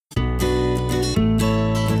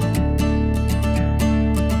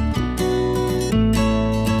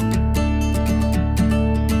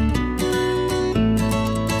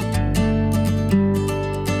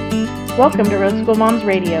Welcome to Road School Moms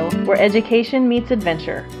Radio, where education meets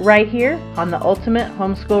adventure, right here on the Ultimate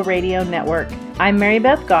Homeschool Radio Network. I'm Mary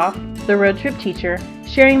Beth Goff, the road trip teacher,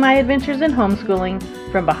 sharing my adventures in homeschooling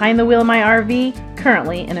from behind the wheel of my RV,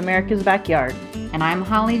 currently in America's backyard. And I'm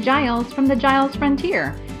Holly Giles from the Giles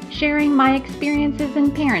Frontier, sharing my experiences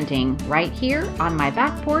in parenting right here on my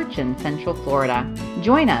back porch in Central Florida.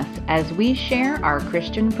 Join us as we share our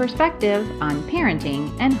Christian perspective on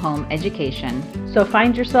parenting and home education. So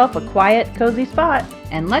find yourself a quiet, cozy spot,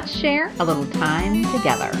 and let's share a little time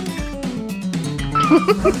together.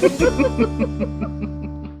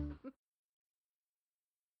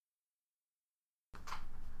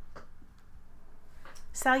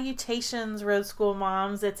 Salutations, Road School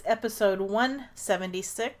Moms. It's episode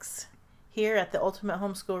 176 here at the Ultimate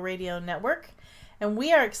Homeschool Radio Network. And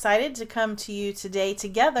we are excited to come to you today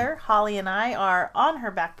together. Holly and I are on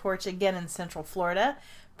her back porch again in Central Florida,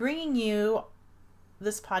 bringing you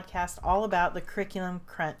this podcast all about the curriculum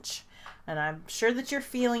crunch. And I'm sure that you're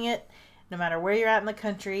feeling it no matter where you're at in the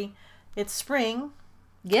country. It's spring.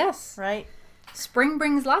 Yes. Right? Spring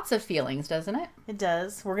brings lots of feelings, doesn't it? It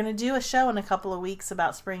does. We're going to do a show in a couple of weeks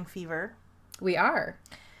about spring fever. We are.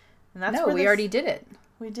 And that's we already did it.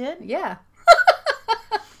 We did? Yeah.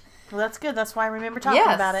 Well, that's good. That's why I remember talking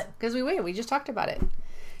about it. Because we just talked about it.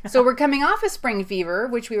 So we're coming off of spring fever,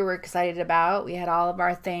 which we were excited about. We had all of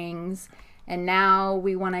our things. And now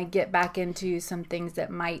we want to get back into some things that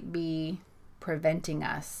might be preventing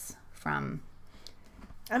us from...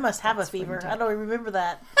 I must have a fever. I don't remember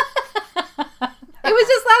that. It was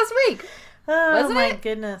just last week. Oh, wasn't my it?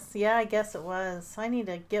 goodness. Yeah, I guess it was. I need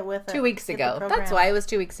to get with it. 2 weeks ago. That's why it was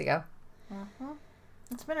 2 weeks ago. Mm-hmm.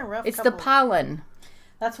 It's been a rough It's the pollen.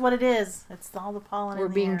 That's what it is. It's all the pollen We're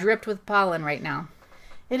in the being air. dripped with pollen right now.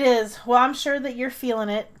 It is. Well, I'm sure that you're feeling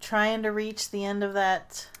it, trying to reach the end of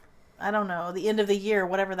that, I don't know, the end of the year,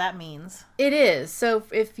 whatever that means. It is. So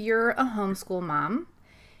if you're a homeschool mom,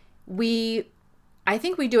 I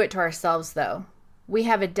think we do it to ourselves, though. We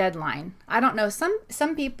have a deadline. I don't know.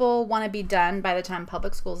 Some people want to be done by the time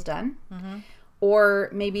public school's done. Mm-hmm. Or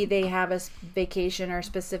maybe they have a vacation or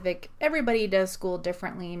specific. Everybody does school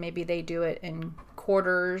differently. Maybe they do it in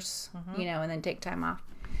quarters, and then take time off.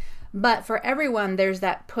 But for everyone, there's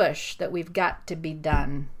that push that we've got to be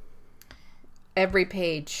done. Every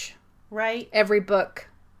page. Right. Every book.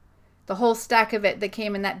 The whole stack of it that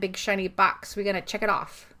came in that big shiny box. We're going to check it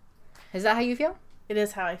off. Is that how you feel? It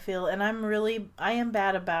is how I feel. And I am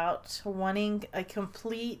bad about wanting a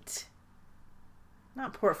complete,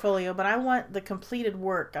 not portfolio, but I want the completed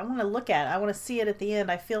work. I want to look at it. I want to see it at the end.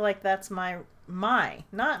 I feel like that's my,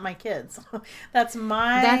 not my kids. That's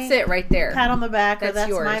it right there. Pat on the back. That's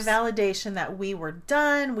yours. My validation that we were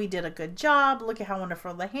done. We did a good job. Look at how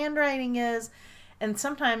wonderful the handwriting is. And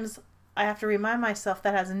sometimes I have to remind myself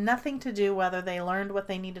that has nothing to do whether they learned what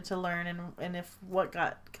they needed to learn and if what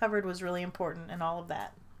got covered was really important and all of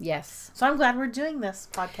that. Yes. So I'm glad we're doing this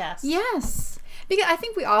podcast. Yes. Because I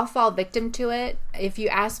think we all fall victim to it. If you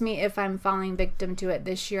ask me if I'm falling victim to it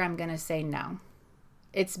this year, I'm going to say no.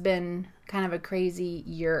 It's been kind of a crazy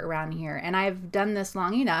year around here. And I've done this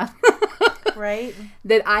long enough. Right.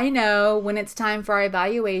 That I know when it's time for our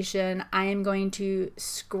evaluation, I am going to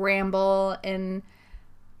scramble and...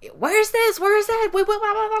 Where's this? Where is that?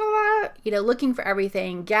 Looking for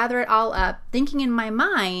everything, gather it all up, thinking in my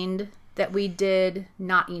mind that we did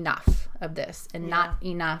not enough of this and not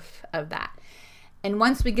enough of that. And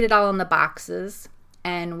once we get it all in the boxes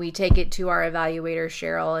and we take it to our evaluator,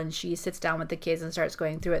 Cheryl, and she sits down with the kids and starts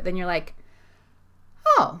going through it, then you're like,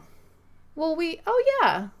 oh, well, we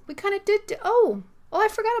kind of did. I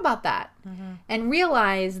forgot about that. Mm-hmm. And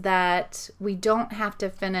realize that we don't have to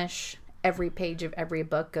finish every page of every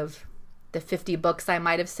book of the 50 books I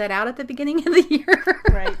might have set out at the beginning of the year.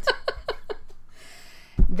 Right.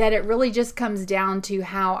 That it really just comes down to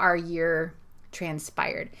how our year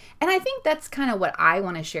transpired. And I think that's kind of what I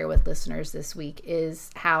want to share with listeners this week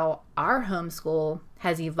is how our homeschool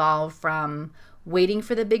has evolved from waiting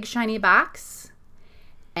for the big shiny box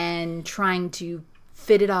and trying to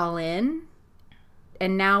fit it all in.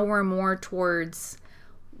 And now we're more towards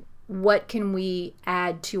what can we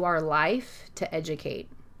add to our life to educate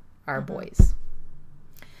our boys?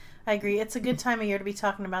 I agree. It's a good time of year to be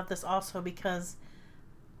talking about this also because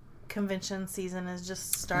convention season is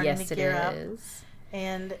just starting to gear up. Yes, it is.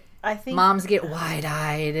 And I think... Moms get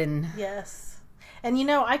wide-eyed and... Yes. And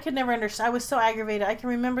I could never understand. I was so aggravated. I can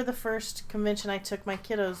remember the first convention I took my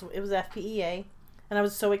kiddos. It was FPEA. And I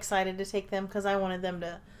was so excited to take them because I wanted them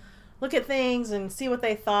to look at things and see what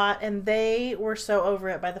they thought, and they were so over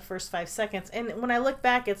it by the first 5 seconds. And when I look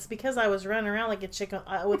back, it's because I was running around like a chicken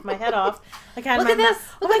with my head off. Like I had Look my at this.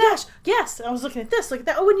 Oh my gosh, yes! I was looking at this, look at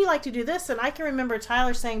that. Oh, wouldn't you like to do this? And I can remember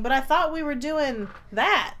Tyler saying, "But I thought we were doing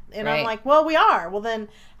that." And I'm Right. like, "Well, we are." Well, then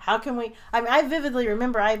how can we? I mean, I vividly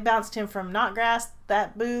remember I bounced him from Knotgrass,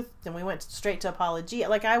 that booth, then we went straight to Apologia.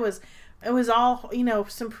 Like it was all,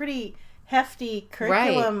 some pretty hefty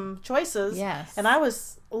curriculum choices. Yes. And I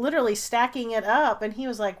was literally stacking it up, and he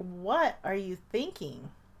was like, "What are you thinking?"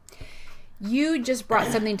 You just brought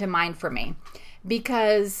something to mind for me,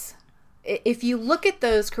 because if you look at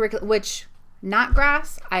those curriculum, which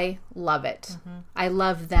Knotgrass, I love it. I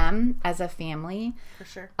love them as a family. For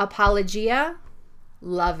sure. Apologia,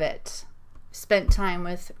 love it. Spent time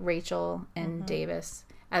with Rachel and Davis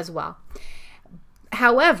as well.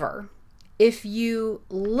 However, if you're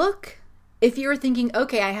thinking,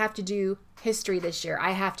 okay, I have to do history this year,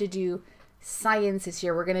 I have to do science this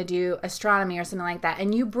year, we're going to do astronomy or something like that,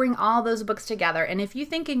 and you bring all those books together, and if you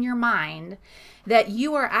think in your mind that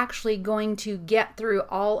you are actually going to get through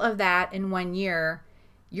all of that in 1 year,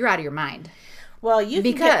 you're out of your mind. Well, you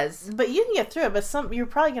can get through it, but you're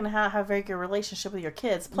probably going to have a very good relationship with your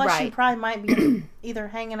kids. Plus, you Right. probably might be either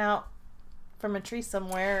hanging out from a tree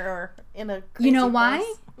somewhere or in a crazy You know why?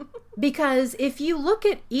 place. Because if you look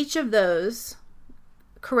at each of those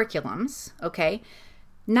curriculums, okay,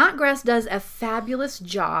 Knotgrass does a fabulous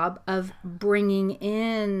job of bringing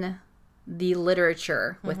in the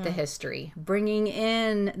literature with the history, bringing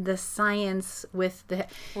in the science with the,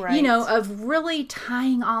 Right. of really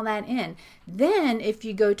tying all that in. Then if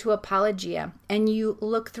you go to Apologia and you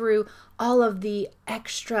look through all of the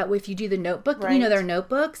extra, if you do the notebook, Right. their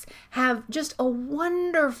notebooks have just a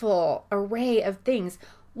wonderful array of things.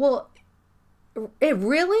 Well, it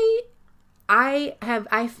really,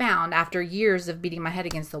 I found after years of beating my head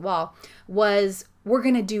against the wall, was we're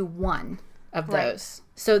going to do one of those. Right.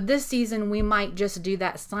 So this season we might just do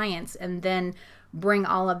that science and then bring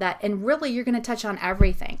all of that. And really you're going to touch on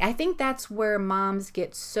everything. I think that's where moms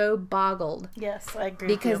get so boggled. Yes, I agree.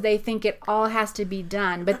 Because they think it all has to be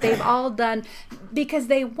done, but they've all done, because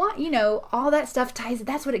they want, all that stuff ties,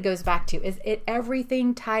 that's what it goes back to, is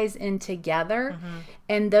everything ties in together.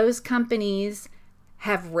 And those companies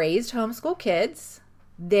have raised homeschool kids.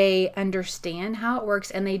 They understand how it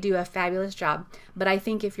works, and they do a fabulous job. But I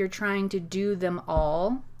think if you're trying to do them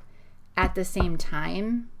all at the same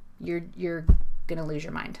time, you're going to lose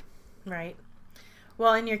your mind. Right.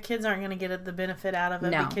 Well, and your kids aren't going to get the benefit out of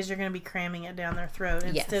it No. because you're going to be cramming it down their throat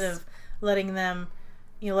instead Yes. of letting them,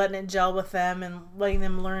 letting it gel with them and letting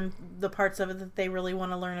them learn the parts of it that they really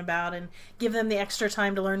want to learn about, and give them the extra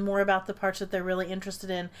time to learn more about the parts that they're really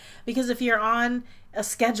interested in. Because if you're on a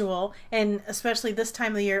schedule, and especially this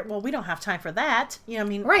time of the year, well, we don't have time for that.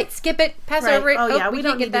 Right, skip it, pass Right. over it. Oh, yeah, we we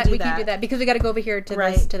can't don't get need that. to do We can't that. do that because we got to go over here to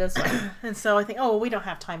Right. this one. And so I think, we don't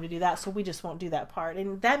have time to do that, so we just won't do that part.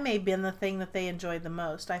 And that may have been the thing that they enjoyed the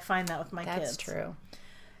most. I find that with my kids. That's true.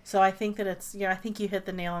 So I think that I think you hit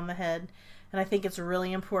the nail on the head. And I think it's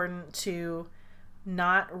really important to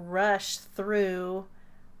not rush through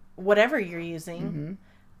whatever you're using,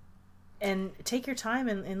 and take your time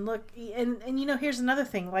and look. And here's another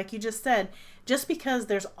thing, like you just said, just because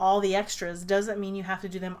there's all the extras doesn't mean you have to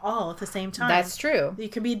do them all at the same time. That's true. You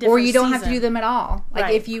could be a different Or you don't have to season. do them at all. Like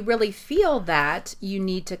Right. if you really feel that you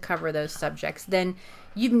need to cover those subjects, then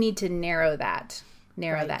you need to narrow that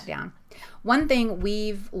Right. down. One thing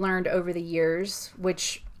we've learned over the years,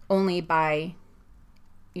 which only by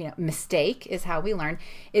mistake is how we learn,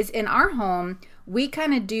 is in our home we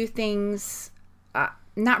kind of do things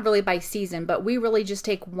not really by season, but we really just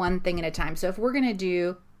take one thing at a time. So if we're going to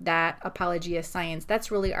do that Apologia science,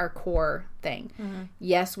 that's really our core thing.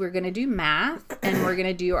 Yes, we're going to do math and we're going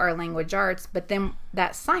to do our language arts, but then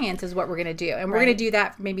that science is what we're going to do. And we're going to do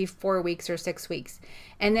that for maybe 4 weeks or 6 weeks.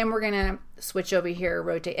 And then we're going to switch over here,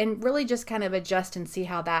 rotate, and really just kind of adjust and see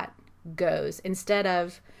how that goes. Instead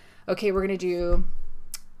of, okay, we're going to do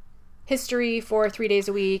history for 3 days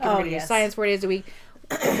a week, and we're going to do science 4 days a week.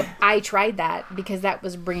 I tried that because that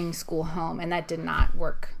was bringing school home, and that did not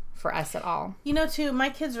work for us at all. Too, my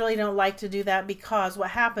kids really don't like to do that, because what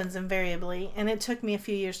happens invariably, and it took me a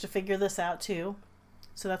few years to figure this out too,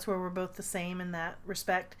 so that's where we're both the same in that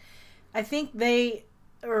respect. I think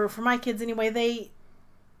or for my kids anyway, they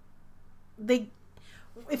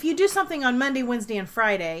if you do something on Monday, Wednesday, and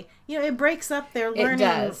Friday, it breaks up their learning. It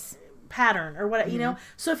does. pattern or what, you know?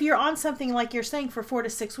 So if you're on something like you're saying for 4 to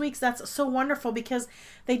 6 weeks, that's so wonderful because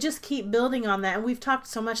they just keep building on that. And we've talked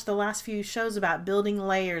so much the last few shows about building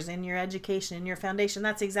layers in your education, in your foundation.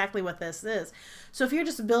 That's exactly what this is. So if you're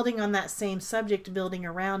just building on that same subject, building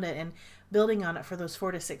around it and building on it for those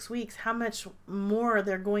 4 to 6 weeks, how much more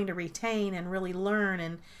they're going to retain and really learn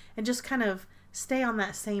and just kind of stay on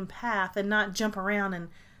that same path and not jump around and,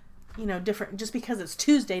 you know, different. Just because it's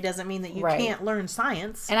Tuesday doesn't mean that you can't learn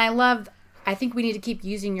science. And I think we need to keep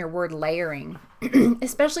using your word layering,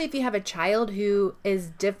 especially if you have a child who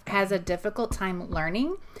has a difficult time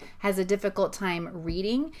learning, has a difficult time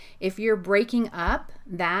reading. If you're breaking up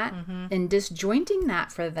that and disjointing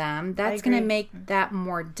that for them, that's going to make that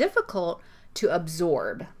more difficult to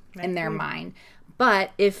absorb in their mind.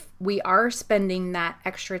 But if we are spending that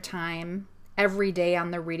extra time every day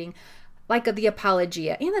on the reading, like the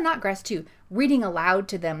Apologia and the Knotgrass too, reading aloud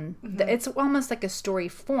to them, it's almost like a story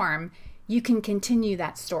form. You can continue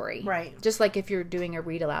that story. Right. Just like if you're doing a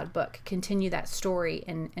read aloud book, continue that story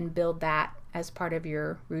and build that as part of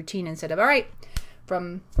your routine instead of, all right,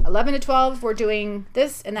 from 11 to 12, we're doing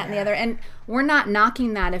this and that and the other. And we're not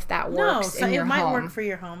knocking that if that works in your home. It might work for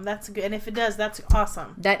your home. That's good. And if it does, that's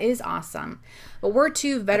awesome. That is awesome. But we're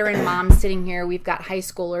two veteran moms sitting here. We've got high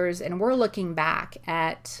schoolers, and we're looking back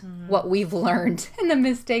at what we've learned and the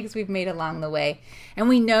mistakes we've made along the way. And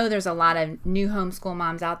we know there's a lot of new homeschool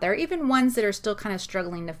moms out there, even ones that are still kind of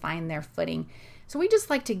struggling to find their footing. So we just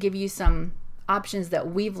like to give you some options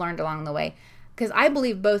that we've learned along the way. Because I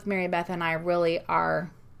believe both Mary Beth and I really are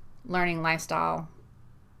learning lifestyle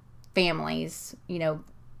families. You know,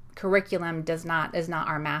 curriculum is not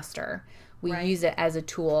our master. We use it as a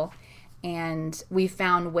tool, and we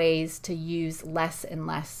found ways to use less and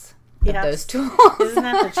less of those tools. Isn't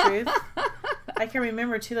that the truth? I can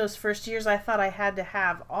remember too those first years I thought I had to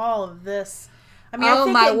have all of this. I mean, I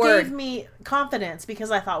think it gave me confidence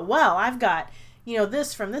because I thought, well, I've got, you know,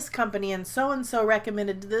 this from this company and so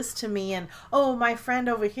recommended this to me, and oh, my friend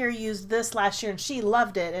over here used this last year and she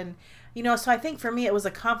loved it. And, you know, so I think for me it was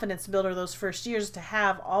a confidence builder those first years to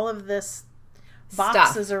have all of this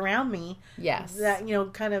boxes around me. Yes. That, you know,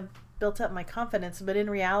 kind of built up my confidence, but in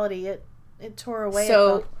reality it tore away at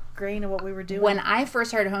the grain of what we were doing. When I first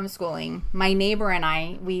started homeschooling, my neighbor and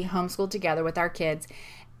I, we homeschooled together with our kids,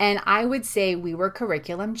 and I would say we were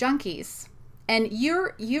curriculum junkies. And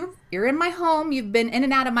you're in my home. You've been in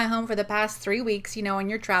and out of my home for the past 3 weeks, you know, on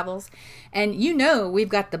your travels. And you know we've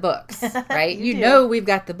got the books, right? you know we've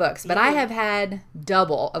got the books. But I have had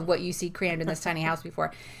double of what you see crammed in this tiny house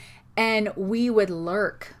before. And we would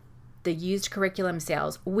lurk the used curriculum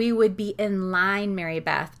sales. We would be in line, Mary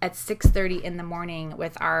Beth, at 6:30 in the morning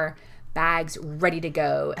with our bags ready to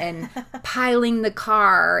go and piling the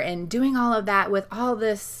car and doing all of that with all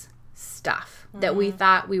this stuff that we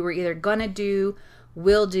thought we were either gonna do,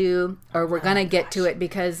 will do, or we're gonna get to it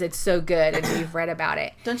because it's so good and we've read about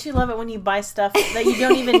it. Don't you love it when you buy stuff that you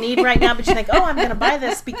don't even need right now, but you think, oh, I'm gonna buy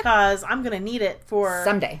this because I'm gonna need it for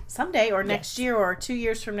someday or next year or 2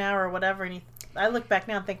 years from now or whatever. And I look back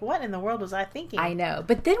now and think, what in the world was I thinking? I know.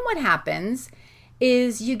 But then what happens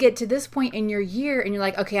is you get to this point in your year and you're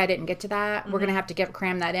like, okay, I didn't get to that. We're gonna have to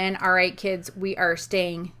cram that in. All right, kids, we are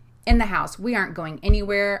staying in the house. We aren't going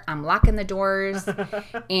anywhere. I'm locking the doors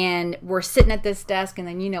and we're sitting at this desk, and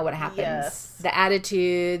then you know what happens. Yes. The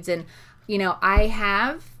attitudes. And, you know, I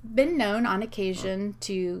have been known on occasion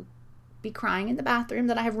to be crying in the bathroom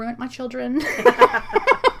that I have ruined my children.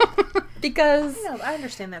 Because I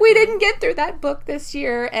understand that. We didn't get through that book this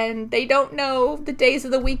year, and they don't know the days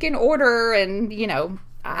of the week in order, and, you know,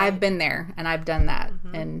 I've been there and I've done that.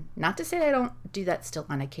 And not to say that I don't do that still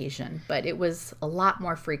on occasion, but it was a lot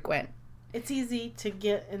more frequent. It's easy to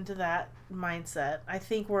get into that mindset. I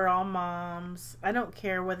think we're all moms. I don't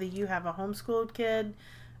care whether you have a homeschooled kid,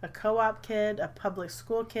 a co-op kid, a public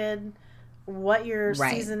school kid, what your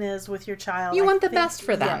season is with your child. You want the best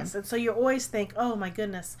for them. Yes. And so you always think, oh my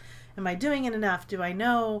goodness, am I doing it enough? Do I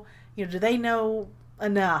know, you know, do they know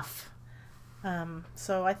enough?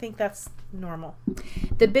 So I think that's normal.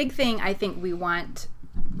 The big thing I think we want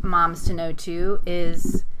moms to know too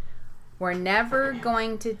is we're never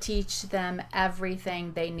going to teach them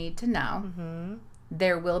everything they need to know.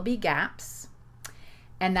 There will be gaps,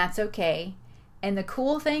 and that's okay. And the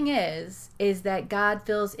cool thing is that God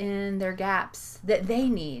fills in their gaps that they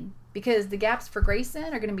need, because the gaps for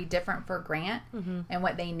Grayson are going to be different for Grant, and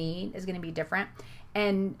what they need is going to be different.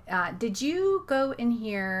 And did you go and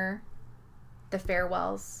hear the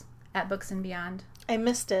farewells at Books and Beyond? I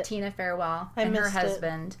missed it. Tina Farewell and her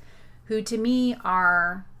husband, who to me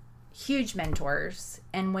are huge mentors.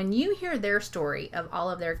 And when you hear their story of all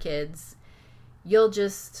of their kids, you'll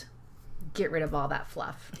just get rid of all that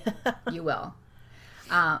fluff. You will.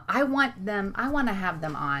 I want to have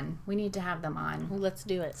them on. We need to have them on. Well, let's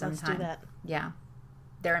do it. Sometime. Let's do that. Yeah.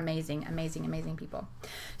 They're amazing, amazing, amazing people.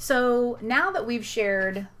 So now that we've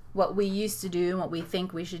shared what we used to do and what we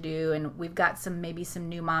think we should do, and we've got maybe some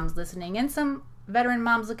new moms listening and some veteran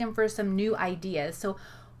moms looking for some new ideas. So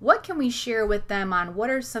what can we share with them on what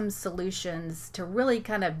are some solutions to really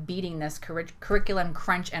kind of beating this curriculum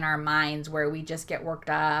crunch in our minds where we just get worked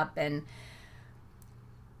up and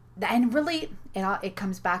really it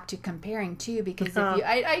comes back to comparing too, because if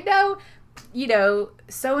I know, you know,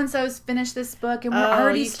 so-and-so's finished this book and we're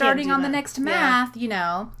already starting on the next math, you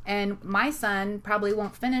know, and my son probably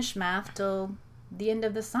won't finish math till the end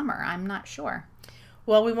of the summer. I'm not sure.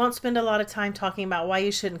 Well, we won't spend a lot of time talking about why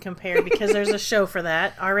you shouldn't compare, because there's a show for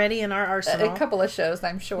that already in our arsenal. A couple of shows,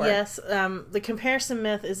 I'm sure. Yes. The Comparison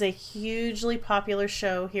Myth is a hugely popular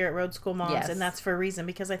show here at Road School Moms, and that's for a reason,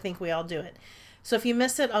 because I think we all do it. So if you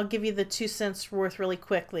miss it, I'll give you the 2 cents worth really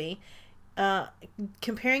quickly.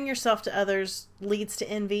 Comparing yourself to others leads to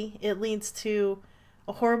envy. It leads to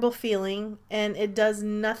a horrible feeling, and it does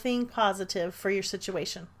nothing positive for your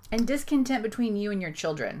situation. And discontent between you and your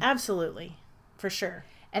children. Absolutely. For sure.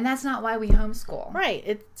 And that's not why we homeschool. Right.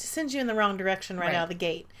 It sends you in the wrong direction right out of the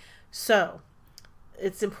gate. So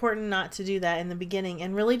it's important not to do that in the beginning,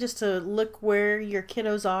 and really just to look where your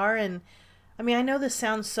kiddos are. And I mean, I know this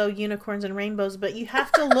sounds so unicorns and rainbows, but you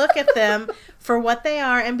have to look at them for what they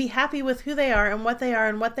are and be happy with who they are and what they are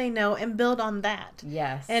and what they know and build on that.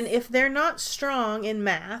 Yes. And if they're not strong in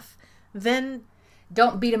math, then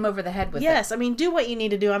don't beat them over the head with it. Yes. I mean, do what you need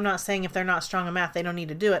to do. I'm not saying if they're not strong in math, they don't need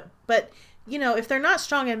to do it. But, you know, if they're not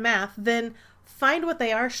strong in math, then find what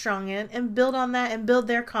they are strong in and build on that and build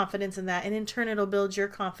their confidence in that. And in turn, it'll build your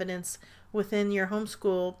confidence within your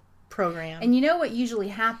homeschool program. And you know what usually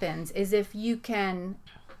happens is if you can,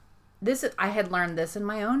 I had learned this in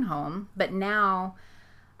my own home, but now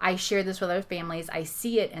I share this with other families. I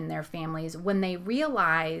see it in their families when they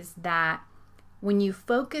realize that when you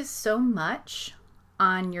focus so much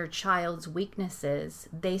on your child's weaknesses,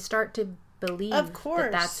 they start to believe that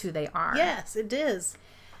that's who they are. Yes, it is.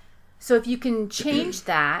 So if you can change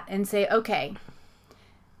that and say, okay,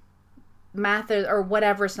 math or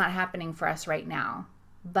whatever is not happening for us right now,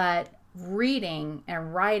 but reading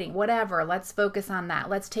and writing, whatever, let's focus on that.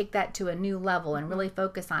 Let's take that to a new level and really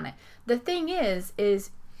focus on it. The thing is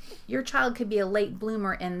your child could be a late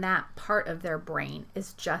bloomer in that part of their brain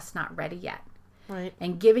is just not ready yet. Right.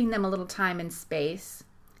 And giving them a little time and space,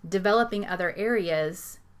 developing other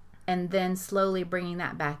areas, and then slowly bringing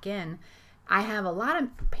that back in. I have a lot of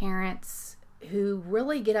parents who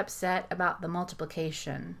really get upset about the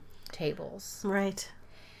multiplication tables. Right.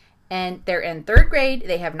 And they're in 3rd grade.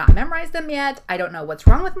 They have not memorized them yet. I don't know what's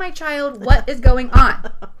wrong with my child. What is going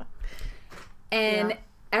on? And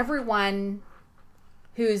everyone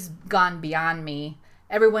who's gone beyond me,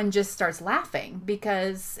 everyone just starts laughing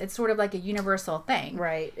because it's sort of like a universal thing.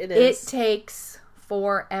 Right. It is. It takes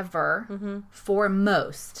forever for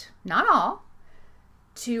most, not all,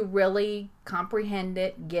 to really comprehend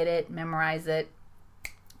it, get it, memorize it,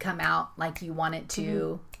 come out like you want it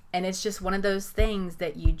to. And it's just one of those things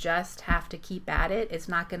that you just have to keep at it. It's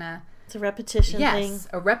not going to... It's a repetition thing. Yes,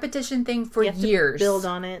 a repetition thing for you have years. To build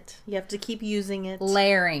on it. You have to keep using it.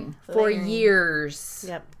 Layering for years.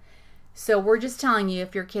 Yep. So we're just telling you,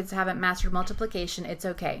 if your kids haven't mastered multiplication, it's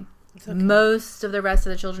okay. Most of the rest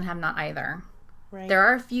of the children have not either. Right. There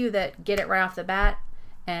are a few that get it right off the bat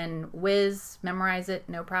and memorize it,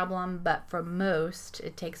 no problem. But for most,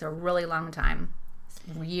 it takes a really long time.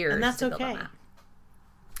 Years. And that's to build okay. on that.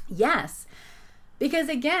 Yes. Because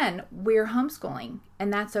again, we're homeschooling,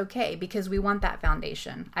 and that's okay because we want that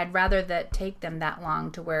foundation. I'd rather that take them that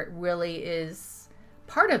long to where it really is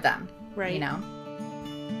part of them. Right. You know?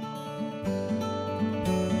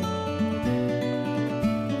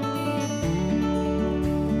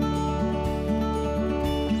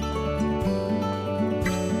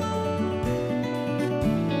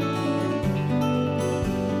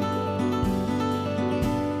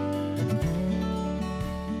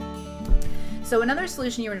 So another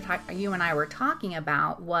solution you and I were talking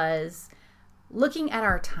about was looking at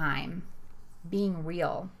our time, being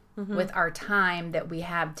real with our time that we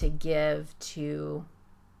have to give to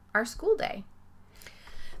our school day.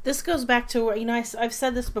 This goes back to, you know, I've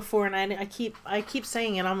said this before, and I keep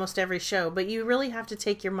saying it almost every show, but you really have to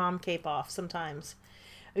take your mom cape off sometimes,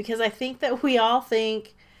 because I think that we all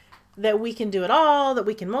think that we can do it all, that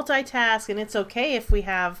we can multitask, and it's okay if we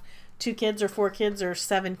have 2 kids or 4 kids or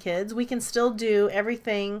 7 kids. We can still do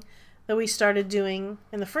everything that we started doing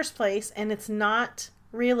in the first place, and it's not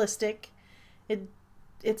realistic.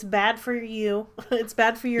 it's bad for you. It's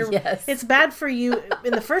bad for your. Yes. It's bad for you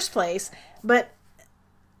in the first place. But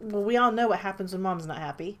well, we all know what happens when mom's not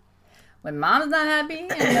happy. When mom's not happy,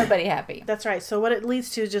 and nobody happy. That's right. So what it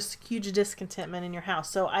leads to is just huge discontentment in your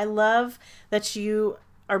house. So I love that you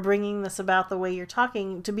are bringing this about the way you're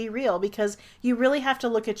talking to be real, because you really have to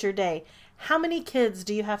look at your day. How many kids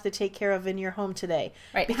do you have to take care of in your home today?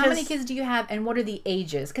 Right. Because, how many kids do you have, and what are the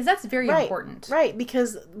ages? Because that's very important. Right.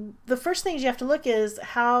 Because the first things you have to look is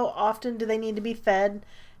how often do they need to be fed?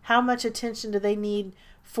 How much attention do they need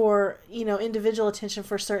for, individual attention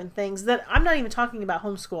for certain things? That I'm not even talking about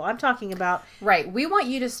homeschool. I'm talking about... Right. We want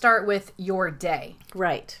you to start with your day.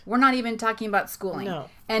 Right. We're not even talking about schooling. No.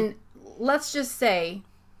 And let's just say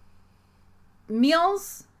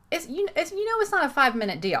meals, it's not a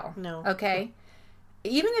 5-minute deal. No. Okay?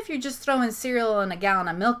 Even if you're just throwing cereal and a gallon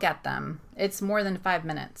of milk at them, it's more than 5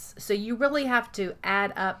 minutes. So you really have to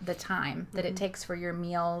add up the time that it takes for your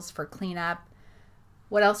meals, for cleanup.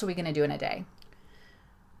 What else are we going to do in a day?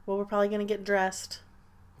 Well, we're probably going to get dressed.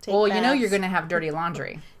 Well, you're going to have dirty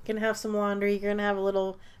laundry. You're going to have some laundry. You're going to have a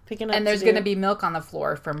little picking up. And there's going to be milk on the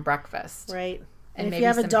floor from breakfast. Right. And if maybe you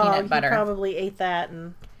have some a dog, peanut butter. you probably ate that,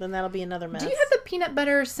 and then that'll be another mess. Do you have the peanut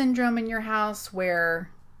butter syndrome in your house where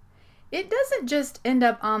it doesn't just end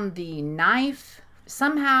up on the knife?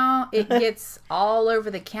 Somehow it gets all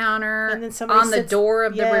over the counter, and then somebody on the door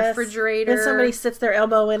of the refrigerator. Then somebody sits their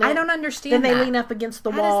elbow in it. I don't understand Then they that. lean up against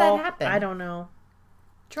the How wall. does that happen? I don't know.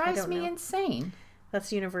 Drives me know. insane.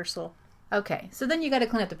 That's universal. Okay, so then you got to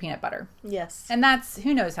clean up the peanut butter. Yes. And that's,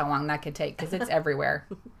 who knows how long that could take, because it's everywhere.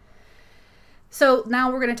 So now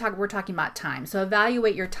we're talking about time. So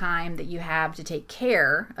evaluate your time that you have to take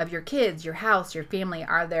care of your kids, your house, your family.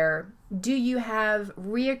 Do you have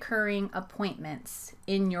reoccurring appointments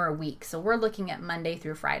in your week? So we're looking at Monday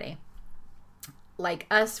through Friday. Like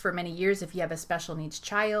us, for many years, if you have a special needs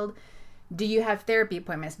child, do you have therapy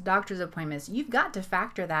appointments, doctor's appointments? You've got to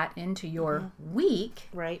factor that into your week.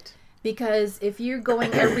 Right. Because if you're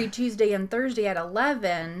going every Tuesday and Thursday at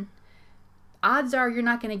 11, odds are you're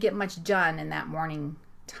not going to get much done in that morning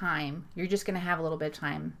time. You're just going to have a little bit of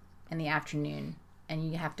time in the afternoon, and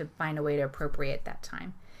you have to find a way to appropriate that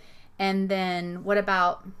time. And then what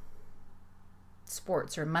about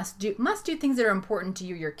sports or must do things that are important to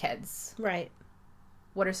you, your kids? Right.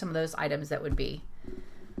 What are some of those items that would be?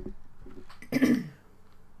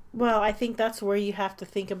 Well, I think that's where you have to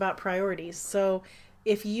think about priorities. So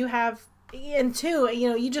if you have, and two,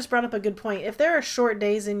 you just brought up a good point. If there are short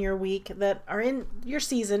days in your week that are in your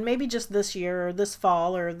season, maybe just this year or this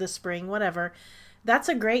fall or this spring, whatever, that's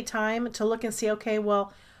a great time to look and see, okay,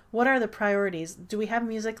 well, what are the priorities? Do we have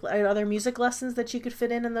are there music lessons that you could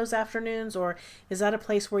fit in those afternoons? Or is that a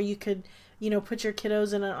place where you could, put your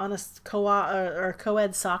kiddos on a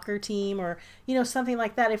co-ed soccer team, or, something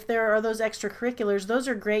like that? If there are those extracurriculars, those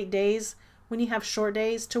are great days when you have short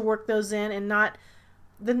days to work those in, and not,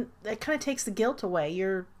 then it kind of takes the guilt away.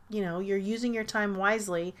 You're using your time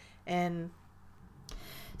wisely. And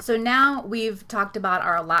so now we've talked about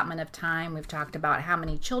our allotment of time. We've talked about how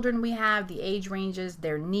many children we have, the age ranges,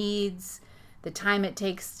 their needs, the time it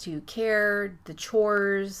takes to care, the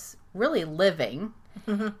chores, really living.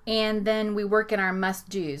 Mm-hmm. And then we work in our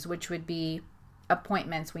must-dos, which would be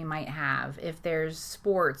appointments we might have, if there's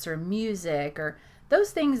sports or music or those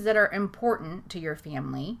things that are important to your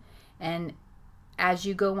family. And as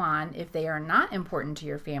you go on, if they are not important to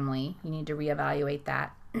your family, you need to reevaluate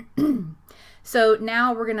that. So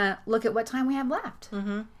now we're going to look at what time we have left.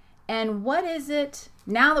 Mm-hmm. And what is it,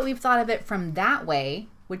 now that we've thought of it from that way,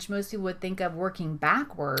 which most people would think of working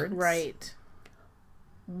backwards. Right.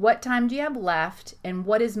 What time do you have left, and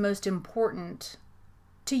what is most important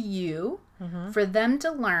to you for them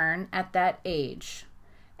to learn at that age?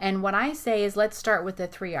 And what I say is, let's start with the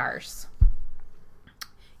 3 R's.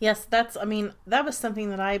 Yes, that was something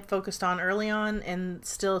that I focused on early on, and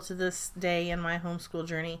still to this day in my homeschool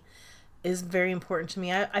journey is very important to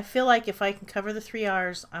me. I feel like if I can cover the 3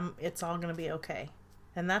 R's, it's all going to be okay.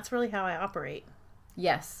 And that's really how I operate.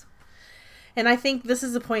 Yes. And I think this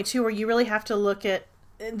is the point too, where you really have to look at,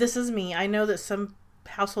 this is me. I know that some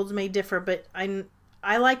households may differ, but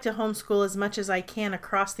I like to homeschool as much as I can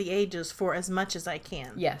across the ages for as much as I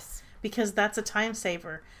can. Yes. Because that's a time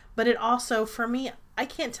saver. But it also, for me, I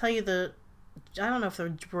can't tell you I don't know if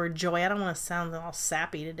the word joy, I don't want to sound all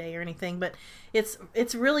sappy today or anything, but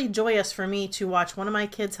it's really joyous for me to watch one of my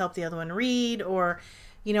kids help the other one read, or,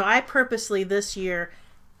 I purposely this year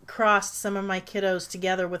crossed some of my kiddos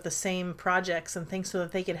together with the same projects and things so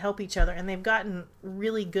that they could help each other. And they've gotten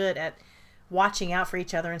really good at watching out for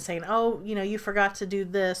each other and saying, oh, you forgot to do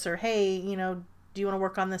this, or, hey, do you want to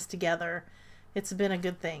work on this together? it's been a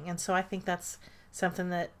good thing. And so I think that's something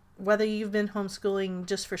that, whether you've been homeschooling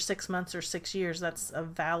just for 6 months or 6 years, that's a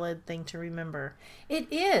valid thing to remember. It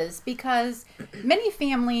is, because many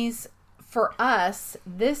families, for us,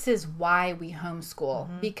 this is why we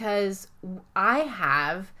homeschool, because I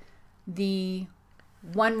have the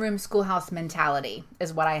one-room schoolhouse mentality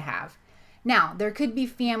is what I have. Now, there could be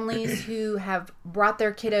families who have brought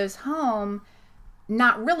their kiddos home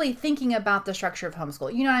not really thinking about the structure of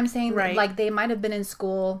homeschool. You know what I'm saying? Right. Like, they might have been in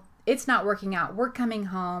school. It's not working out. We're coming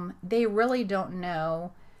home. They really don't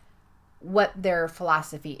know what their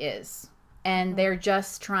philosophy is. And they're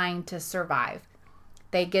just trying to survive.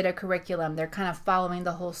 They get a curriculum. They're kind of following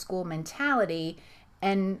the whole school mentality.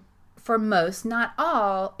 And for most, not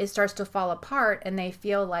all, it starts to fall apart. And they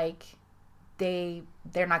feel like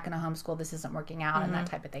they're not going to homeschool. This isn't working out and that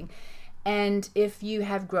type of thing. And if you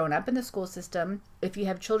have grown up in the school system, if you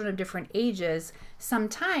have children of different ages,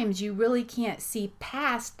 sometimes you really can't see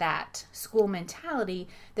past that school mentality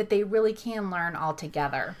that they really can learn all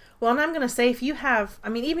together. Well, and I'm going to say, if you have, I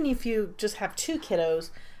mean, even if you just have 2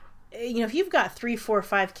 kiddos, you know, if you've got 3, 4,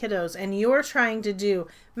 5 kiddos and you're trying to do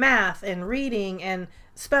math and reading and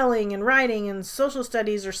spelling and writing and social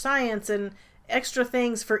studies or science and extra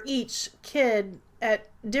things for each kid at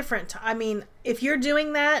different I mean, if you're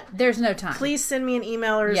doing that, there's no time. Please send me an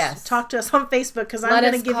email or talk to us on Facebook, because I'm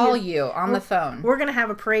going to give call you on the phone. We're going to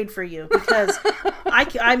have a parade for you, because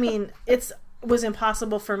I mean, was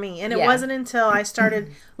impossible for me. And it wasn't until I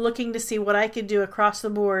started looking to see what I could do across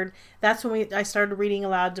the board. That's when I started reading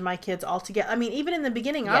aloud to my kids all together. I mean, even in the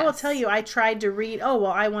beginning, I will tell you, I tried to read.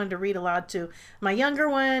 I wanted to read aloud to my younger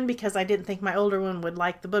one because I didn't think my older one would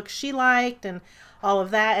like the book she liked and all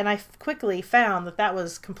of that. And I quickly found that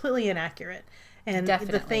was completely inaccurate. And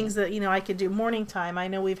the things that, I could do morning time. I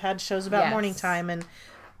know we've had shows about morning time, and,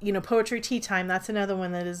 poetry tea time. That's another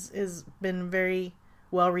one that is been very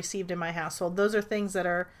well received in my household. Those are things that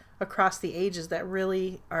are across the ages that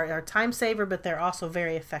really are time saver, but they're also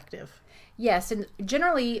very effective. Yes, and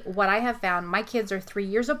generally what I have found, my kids are 3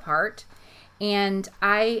 years apart, and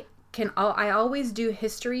I always do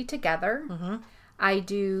history together. I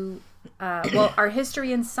do our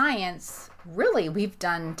history and science really we've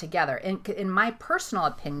done together. In my personal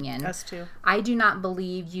opinion, us too. I do not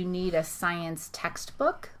believe you need a science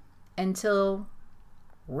textbook until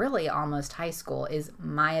really almost high school, is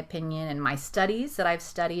my opinion. And my studies that I've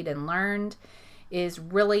studied and learned is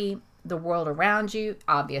really the world around you,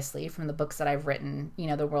 obviously from the books that I've written,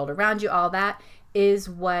 the world around you, all that is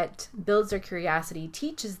what builds their curiosity,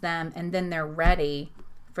 teaches them, and then they're ready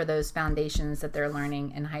for those foundations that they're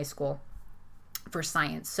learning in high school for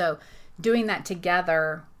science. So doing that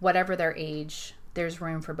together, whatever their age, there's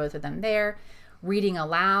room for both of them there. Reading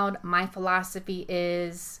aloud, my philosophy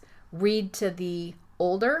is read to the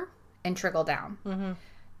older and trickle down.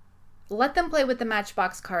 Let them play with the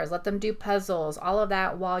Matchbox cars. Let them do puzzles, all of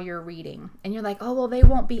that while you're reading. And you're like, oh, well, they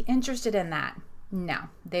won't be interested in that. No,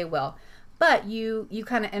 they will. But you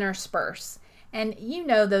kind of intersperse. And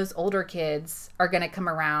those older kids are going to come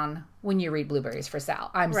around when you read Blueberries for Sal.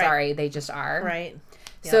 I'm sorry, they just are. Right.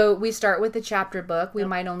 Yep. So we start with the chapter book. We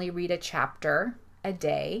might only read a chapter a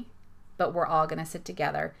day, but we're all going to sit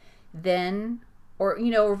together. Then,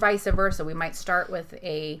 or vice versa. We might start with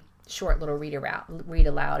a short little read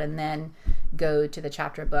aloud and then go to the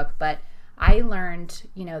chapter book. But I learned,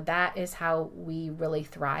 that is how we really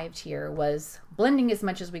thrived here, was blending as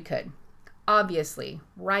much as we could. Obviously,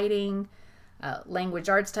 writing, language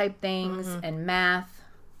arts type things, and math,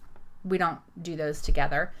 we don't do those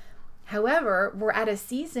together. However, we're at a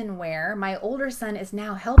season where my older son is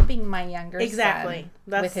now helping my younger son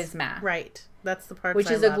with his math. Right. That's the part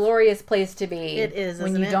which is a glorious place to be. It is,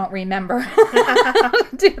 when you it? Don't remember how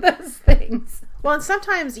to do those things. Well, and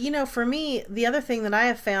sometimes, for me, the other thing that I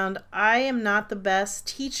have found, I am not the best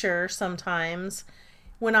teacher sometimes.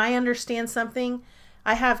 When I understand something,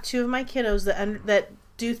 I have 2 of my kiddos that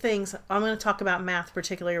do things. I'm going to talk about math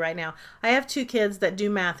particularly right now. I have 2 kids that do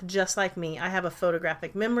math just like me. I have a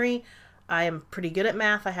photographic memory. I am pretty good at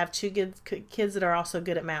math. I have 2 kids that are also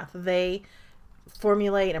good at math. They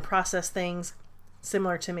formulate and process things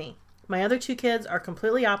similar to me. My other 2 kids are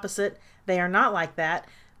completely opposite. They are not like that.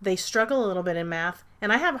 They struggle a little bit in math,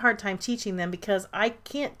 and I have a hard time teaching them because I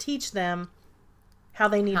can't teach them how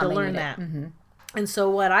they need to learn that. And so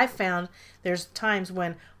what I've found, there's times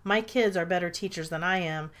when my kids are better teachers than I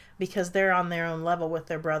am because they're on their own level with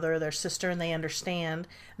their brother or their sister, and they understand.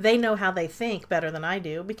 They know how they think better than I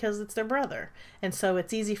do because it's their brother. And so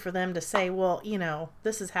it's easy for them to say, well,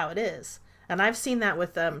 this is how it is. And I've seen that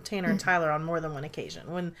with Tanner and Tyler on more than one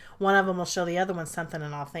occasion. When one of them will show the other one something,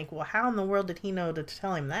 and I'll think, well, how in the world did he know to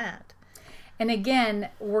tell him that? And again,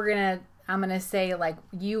 I'm going to say, like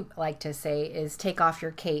you like to say, is take off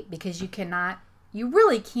your cape, because you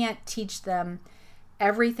really can't teach them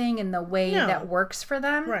everything in the way that works for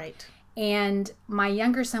them. Right. And my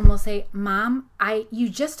younger son will say, Mom, you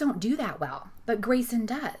just don't do that well, but Grayson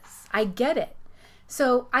does. I get it.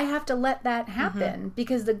 So I have to let that happen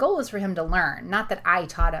because the goal is for him to learn, not that I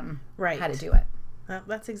taught him how to do it.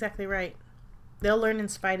 That's exactly right. They'll learn in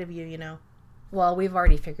spite of you, you know. Well, we've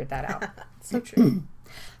already figured that out. So true.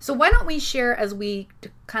 So why don't we share, as we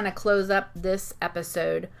kind of close up this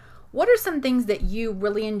episode, what are some things that you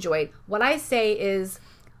really enjoyed? What I say is,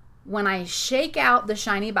 when I shake out the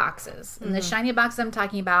shiny boxes, and the shiny box I'm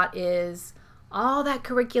talking about is all that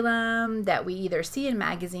curriculum that we either see in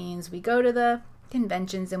magazines, we go to the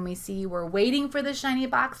conventions and we see we're waiting for the shiny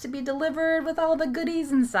box to be delivered with all the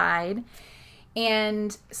goodies inside.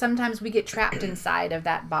 And sometimes we get trapped inside of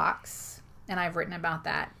that box. And I've written about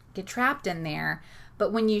that. Get trapped in there.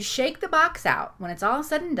 But when you shake the box out, when it's all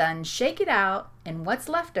said and done, shake it out, and what's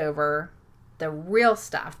left over, the real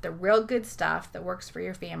stuff, the real good stuff that works for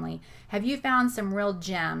your family. Have you found some real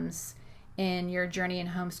gems in your journey in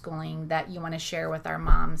homeschooling that you want to share with our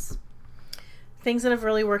moms? Things that have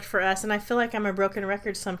really worked for us, and I feel like I'm a broken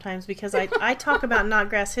record sometimes because I talk about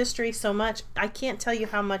Knotgrass history so much. I can't tell you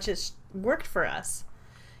how much it's worked for us.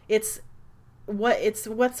 It's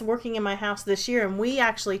what's working in my house this year, and we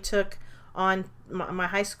actually took on my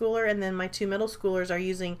high schooler, and then my 2 middle schoolers are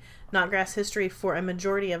using Knotgrass history for a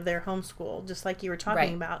majority of their homeschool, just like you were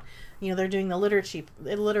talking about. You know, they're doing the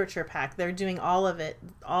literature pack. They're doing all of it,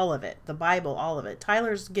 the Bible, all of it.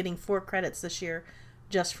 Tyler's getting 4 credits this year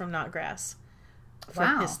just from Knotgrass for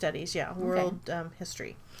his studies. Yeah, world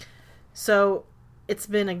history. So it's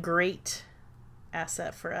been a great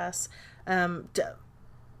asset for us.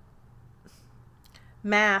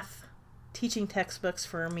 Math, teaching textbooks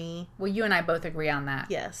for me. Well, you and I both agree on that.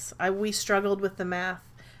 Yes. We struggled with the math.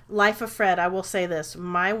 Life of Fred, I will say this.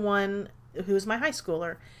 My one, who's my high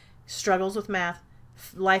schooler, struggles with math.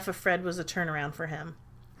 Life of Fred was a turnaround for him.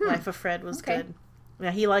 Life of Fred was good. Now,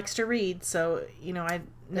 he likes to read, so, you know, I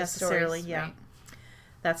necessarily, right.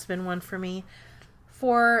 That's been one for me.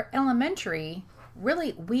 For elementary,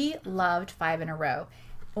 really, we loved 5 in a row.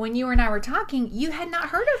 When you and I were talking, you had not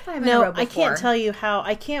heard of 5 in a row before. No, I can't tell you how.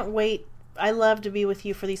 I can't wait. I love to be with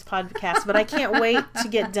you for these podcasts, but I can't wait to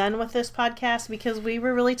get done with this podcast because we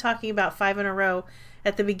were really talking about 5 in a row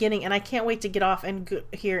at the beginning, and I can't wait to get off and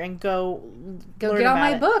go get all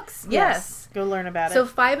my books. Yes. Go learn about it. So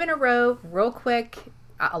 5 in a row, real quick.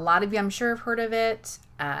 A lot of you, I'm sure, have heard of it.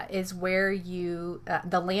 Is where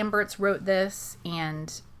the Lamberts wrote this,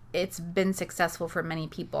 and it's been successful for many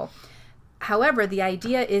people. However, the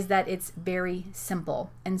idea is that it's very simple.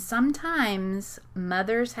 And sometimes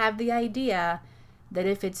mothers have the idea that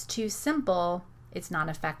if it's too simple, it's not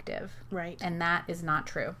effective. Right. And that is not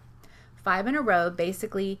true. 5 in a row,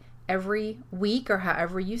 basically every week or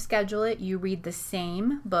however you schedule it, you read the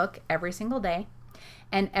same book every single day.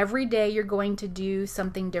 And every day you're going to do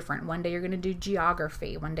something different. One day you're going to do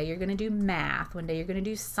geography. One day you're going to do math. One day you're going to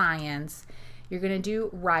do science. You're going to do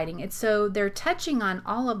writing. And so they're touching on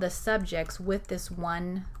all of the subjects with this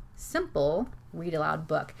one simple read aloud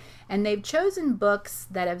book. And they've chosen books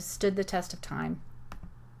that have stood the test of time.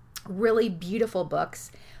 Really beautiful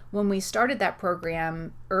books. When we started that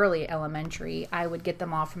program early elementary, I would get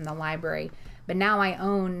them all from the library. But now I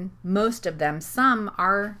own most of them. Some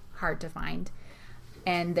are hard to find.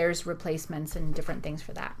 And there's replacements and different things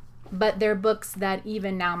for that. But they're books that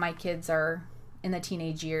even now my kids are in the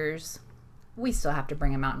teenage years, we still have to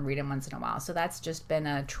bring them out and read them once in a while. So that's just been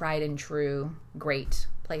a tried and true great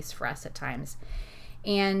place for us at times.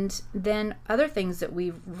 And then other things that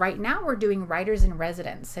right now we're doing Writers in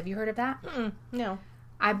Residence. Have you heard of that? No.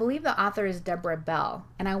 I believe the author is Deborah Bell.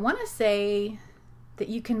 And I want to say that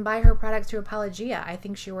you can buy her products through Apologia. I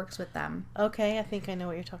think she works with them. Okay, I think I know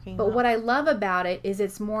what you're talking about. But what I love about it is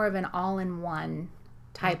it's more of an all-in-one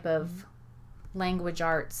type of language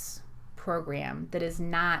arts program that is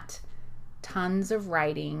not tons of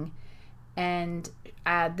writing, and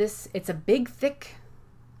it's a big thick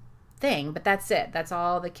thing, but that's it. That's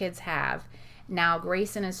all the kids have. Now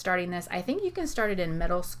Grayson is starting this. I think you can start it in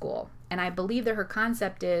middle school, and I believe that her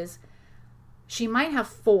concept is she might have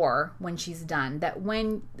 4 when she's done. That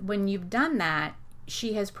when you've done that,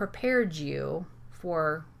 she has prepared you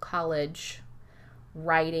for college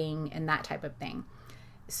writing and that type of thing.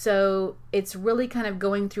 So it's really kind of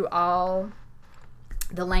going through all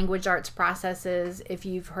the language arts processes. If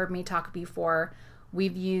you've heard me talk before,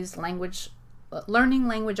 we've used learning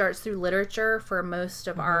language arts through literature for most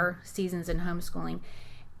of our seasons in homeschooling.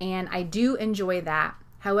 And I do enjoy that.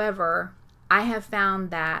 However, I have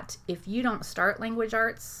found that if you don't start language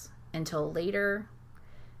arts until later,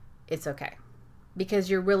 it's okay. Because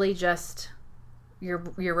you're really just, you're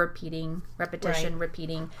repeating,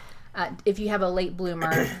 repeating. If you have a late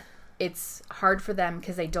bloomer, it's hard for them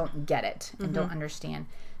because they don't get it and don't understand.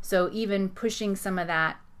 So even pushing some of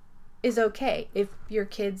that is okay. If your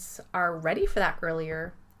kids are ready for that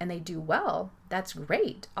earlier and they do well, that's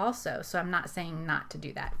great also. So I'm not saying not to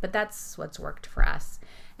do that, but that's what's worked for us.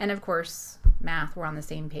 And of course, math, we're on the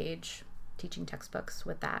same page, teaching textbooks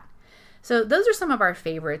with that. So those are some of our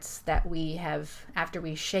favorites that we have after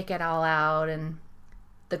we shake it all out, and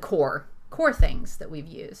the core things that we've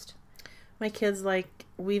used. My kids,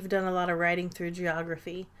 we've done a lot of writing through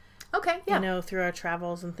geography. Okay, yeah. Through our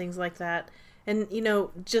travels and things like that. And,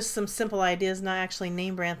 just some simple ideas, not actually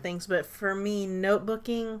name brand things. But for me,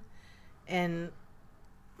 notebooking, and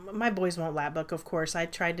my boys won't lap book, of course. I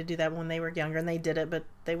tried to do that when they were younger, and they did it, but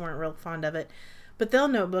they weren't real fond of it. But they'll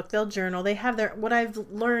notebook, they'll journal. They have what I've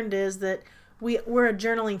learned is that we're a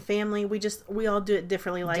journaling family. We all do it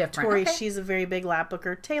differently. Tori, okay. She's a very big lap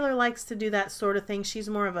booker. Taylor likes to do that sort of thing. She's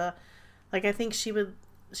more of a, I think she's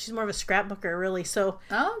more of a scrapbooker, really. So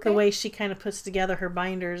the way she kind of puts together her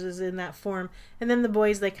binders is in that form. And then the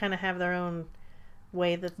boys, they kind of have their own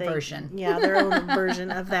way that they... Version. Yeah, their own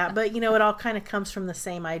version of that. But, it all kind of comes from the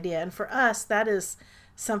same idea. And for us, that is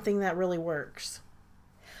something that really works.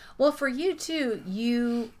 Well, for you,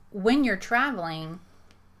 too, when you're traveling,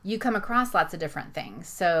 you come across lots of different things.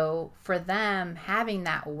 So for them, having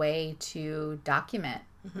that way to document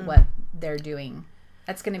what they're doing,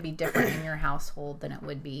 that's going to be different in your household than it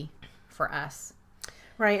would be for us.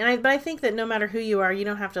 Right. But I think that no matter who you are, you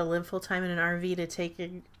don't have to live full time in an RV to take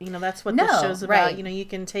that's what this show's about. Right. You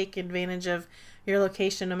can take advantage of your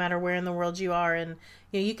location no matter where in the world you are. And,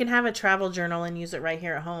 you can have a travel journal and use it right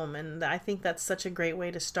here at home. And I think that's such a great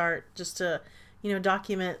way to start, just to,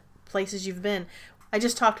 document places you've been. I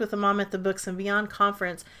just talked with a mom at the Books and Beyond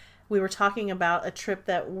conference. We were talking about a trip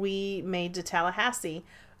that we made to Tallahassee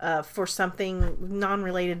for something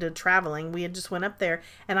non-related to traveling. We had just went up there,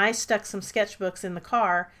 and I stuck some sketchbooks in the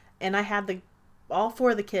car, and I had all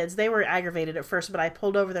four of the kids. They were aggravated at first, but I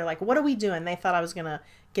pulled over. They're like, "What are we doing?" They thought I was going to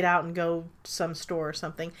get out and go to some store or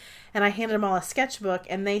something. And I handed them all a sketchbook,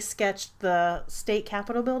 and they sketched the state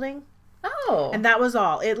capitol building. Oh. And that was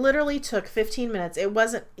all. It literally took 15 minutes. It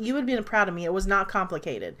wasn't, you would be proud of me. It was not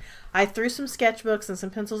complicated. I threw some sketchbooks and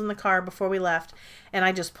some pencils in the car before we left, and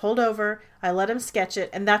I just pulled over. I let them sketch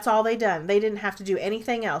it, and that's all they done. They didn't have to do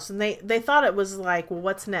anything else. And they thought it was well,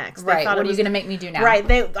 what's next? Right. What are you going to make me do now? Right.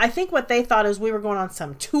 I think what they thought is we were going on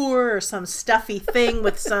some tour or some stuffy thing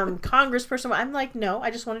with some congressperson. I'm like, no,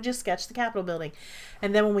 I just wanted to sketch the Capitol building.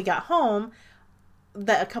 And then when we got home,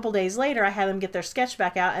 a couple days later, I had them get their sketch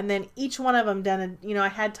back out, and then each one of them done. I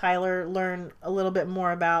had Tyler learn a little bit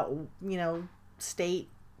more about state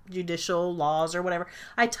judicial laws or whatever.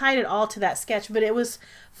 I tied it all to that sketch, but it was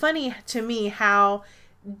funny to me how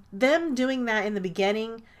them doing that in the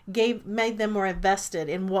beginning made them more invested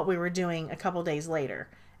in what we were doing a couple days later.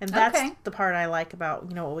 And that's the part I like about,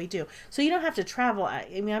 what we do. So you don't have to travel. I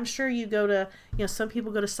mean, I'm sure you go to, some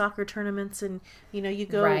people go to soccer tournaments, and, you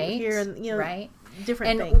go here and,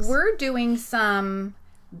 different things. And we're doing some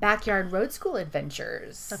backyard road school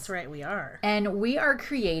adventures. That's right, we are. And we are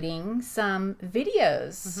creating some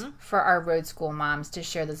videos for our road school moms to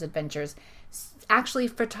share those adventures. Actually,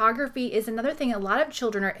 photography is another thing a lot of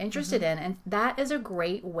children are interested in, and that is a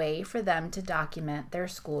great way for them to document their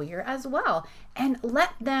school year as well. And let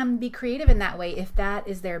them be creative in that way if that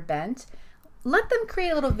is their bent. Let them create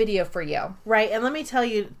a little video for you. Right, and let me tell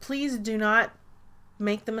you, please do not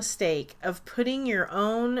make the mistake of putting your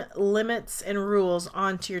own limits and rules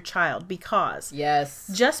onto your child, because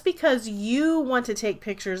just because you want to take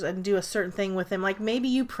pictures and do a certain thing with them, like maybe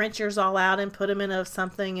you print yours all out and put them in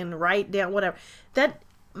something and write down whatever. That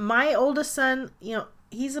my oldest son,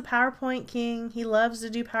 he's a PowerPoint king. He loves to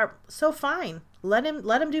do so fine. Let him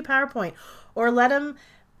do PowerPoint, or let him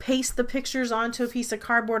paste the pictures onto a piece of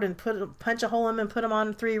cardboard and punch a hole in them and put them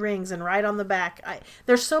on 3 rings and write on the back.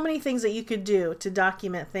 There's so many things that you could do to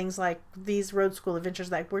document things like these road school adventures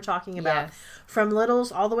that we're talking about, from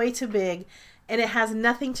littles all the way to big, and it has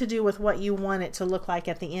nothing to do with what you want it to look like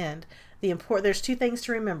at the end. There's 2 things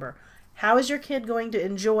to remember. How is your kid going to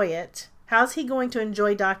enjoy it? How's he going to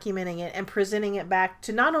enjoy documenting it and presenting it back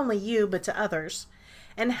to not only you but to others?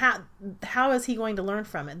 And how is he going to learn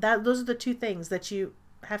from it? Those are the 2 things that you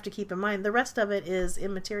have to keep in mind. The rest of it is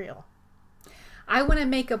immaterial. I want to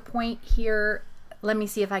make a point here. Let me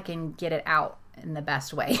see if I can get it out in the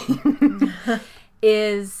best way.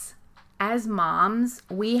 Is, as moms,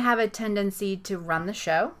 we have a tendency to run the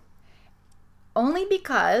show. only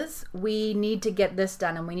because we need to get this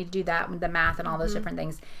done and we need to do that with the math and all those different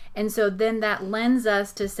things. And so then that lends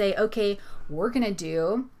us to say, okay, we're going to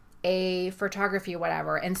do a photography or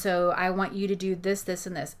whatever. And so I want you to do this, this,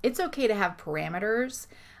 and this. It's okay to have parameters,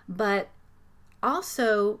 but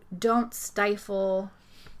also don't stifle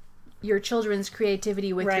your children's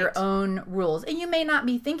creativity with your own rules. And you may not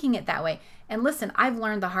be thinking it that way. And listen, I've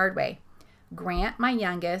learned the hard way. Grant, my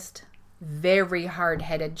youngest, very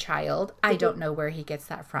hard-headed child. I don't know where he gets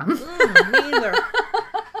that from. Me either.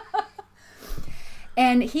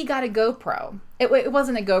 And he got a GoPro. It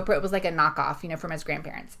wasn't a GoPro. It was like a knockoff, from his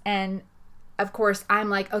grandparents. And of course, I'm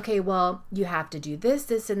like, okay, well, you have to do this,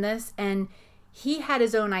 this, and this. And he had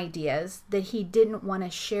his own ideas that he didn't want to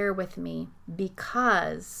share with me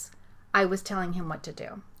because I was telling him what to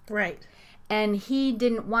do. Right. And he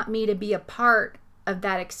didn't want me to be a part of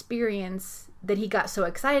that experience that he got so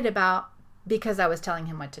excited about because I was telling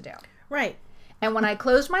him what to do. Right. And when I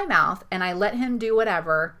closed my mouth and I let him do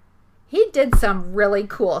whatever, he did some really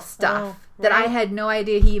cool stuff that I had no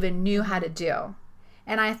idea he even knew how to do.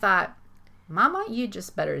 And I thought, Mama, you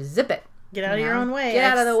just better zip it. Get out of your own way. Get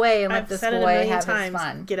out of the way and let I've this said it boy 1,000,000 have times. his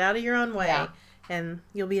fun. Get out of your own way, and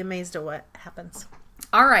you'll be amazed at what happens.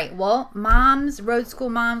 All right. Well, moms, road school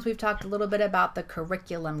moms, we've talked a little bit about the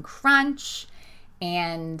curriculum crunch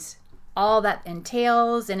and all that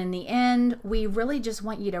entails. And in the end, we really just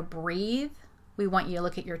want you to breathe. We want you to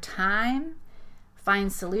look at your time,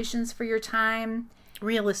 find solutions for your time.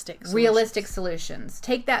 Realistic solutions.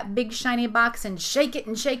 Take that big shiny box and shake it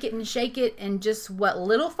and shake it and shake it, and just what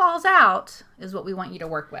little falls out is what we want you to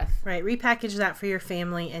work with. Right. Repackage that for your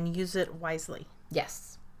family and use it wisely.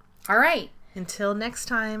 Yes. All right. Until next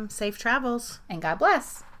time, safe travels. And God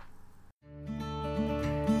bless.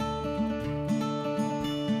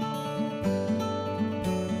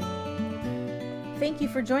 Thank you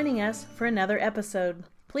for joining us for another episode.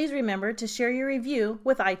 Please remember to share your review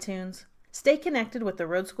with iTunes. Stay connected with the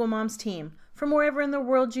Road School Moms team from wherever in the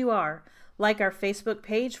world you are. Like our Facebook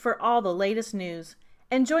page for all the latest news.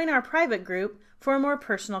 And join our private group for a more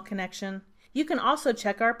personal connection. You can also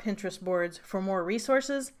check our Pinterest boards for more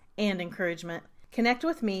resources and encouragement. Connect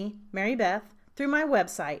with me, Mary Beth, through my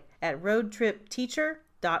website at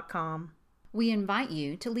roadtripteacher.com. We invite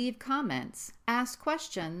you to leave comments, ask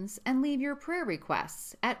questions, and leave your prayer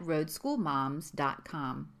requests at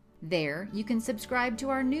roadschoolmoms.com. There, you can subscribe to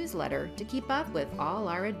our newsletter to keep up with all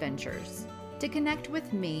our adventures. To connect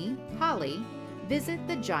with me, Holly, visit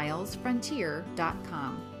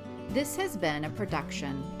thegilesfrontier.com. This has been a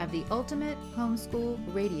production of the Ultimate Homeschool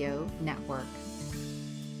Radio Network.